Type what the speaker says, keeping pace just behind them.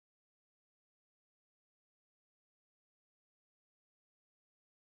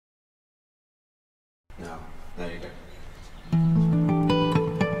There you go.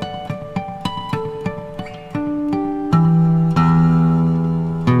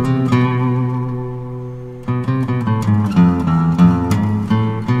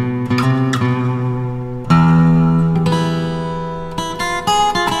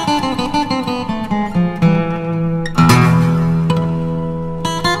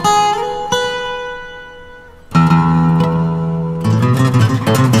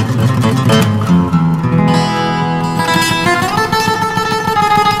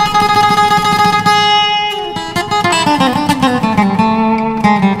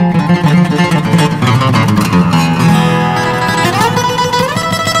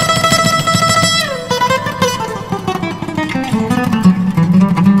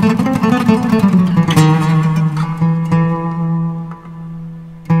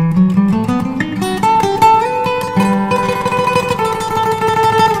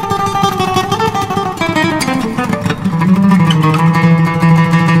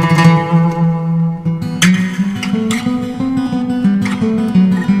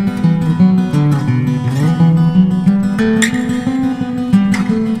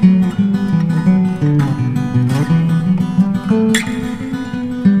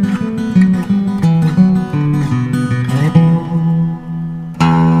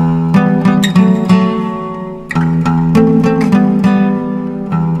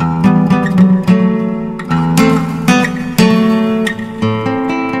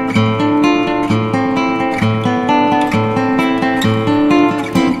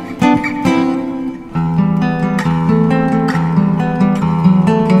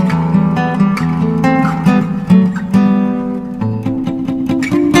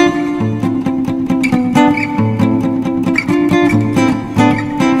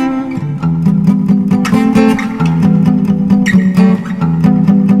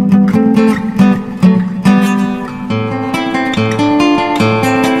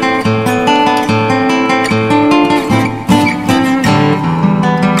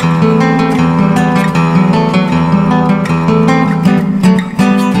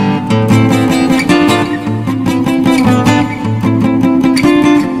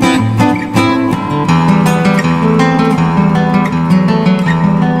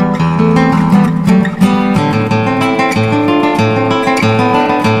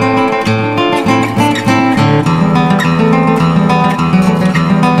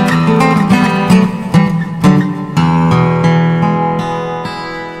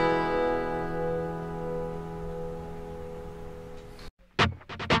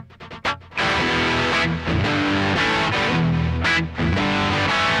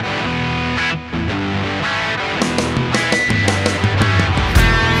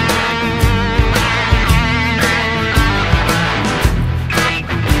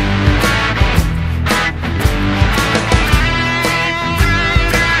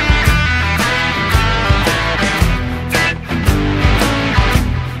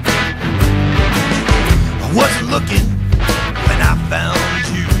 Looking when I found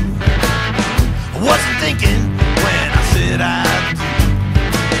you, I wasn't thinking when I said I do.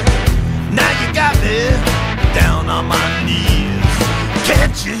 Now you got me down on my knees.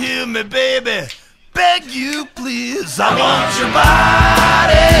 Can't you hear me, baby? Beg you, please. I want your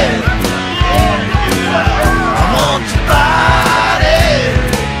body. I want your body.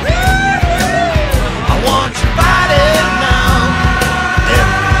 I want your body now.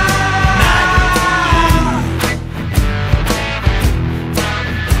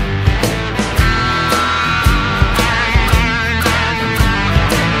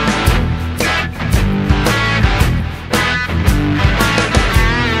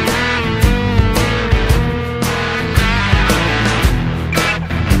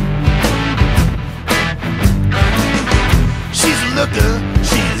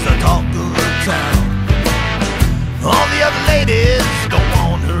 She's the talk of the town. All the other ladies don't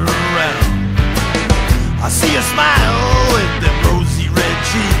want her around. I see her smile with them rosy red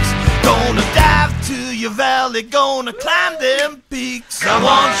cheeks. Gonna dive to your valley, gonna climb them peaks. I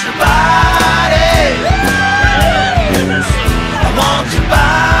want your body. I want your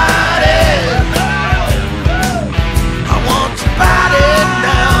body. I want your body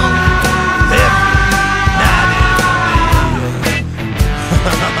now.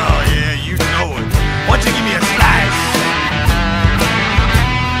 Oh yeah, you know it. Why don't you give me a slice?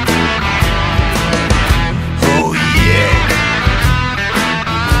 Oh yeah.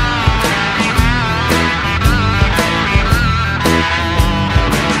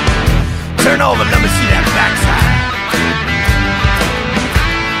 Turn over, let me see that backside.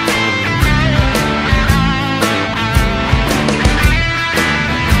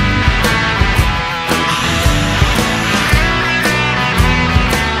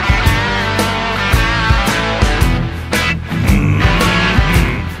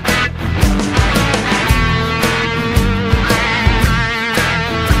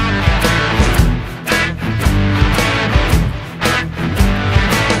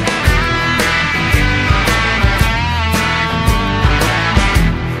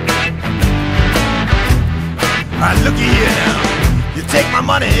 Alright, looky here now. You take my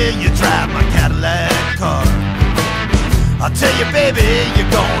money, you drive my Cadillac car. I'll tell you, baby,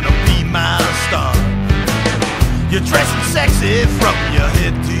 you're gonna be my star. You're dressing sexy from your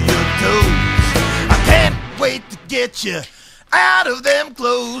head to your toes. I can't wait to get you out of them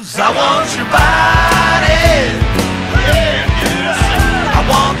clothes. I want your body. I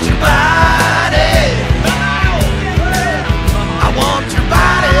want your body. I want your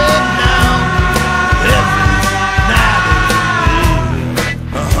body now. Every night and day.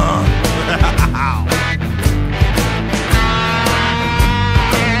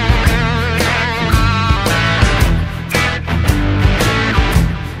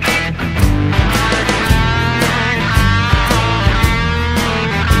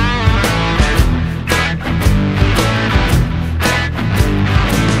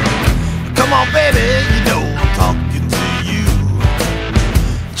 Come on, baby, you know I'm talking to you.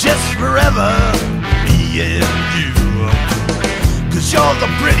 Just forever, me and you. 'Cause you're the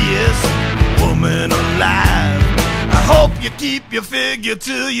prettiest woman alive. I hope you keep your figure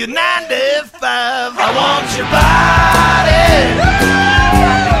till you're 95. I want your body.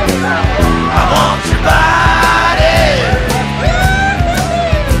 I want your body.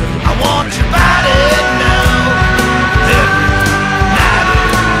 I want your body now. Every night and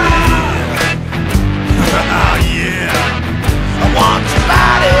day. Oh yeah. I want your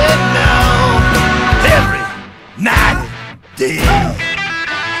body now. Every night and day.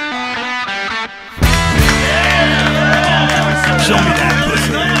 Show me that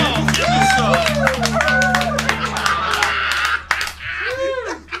pussy.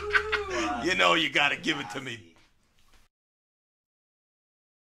 You know you gotta give it to me.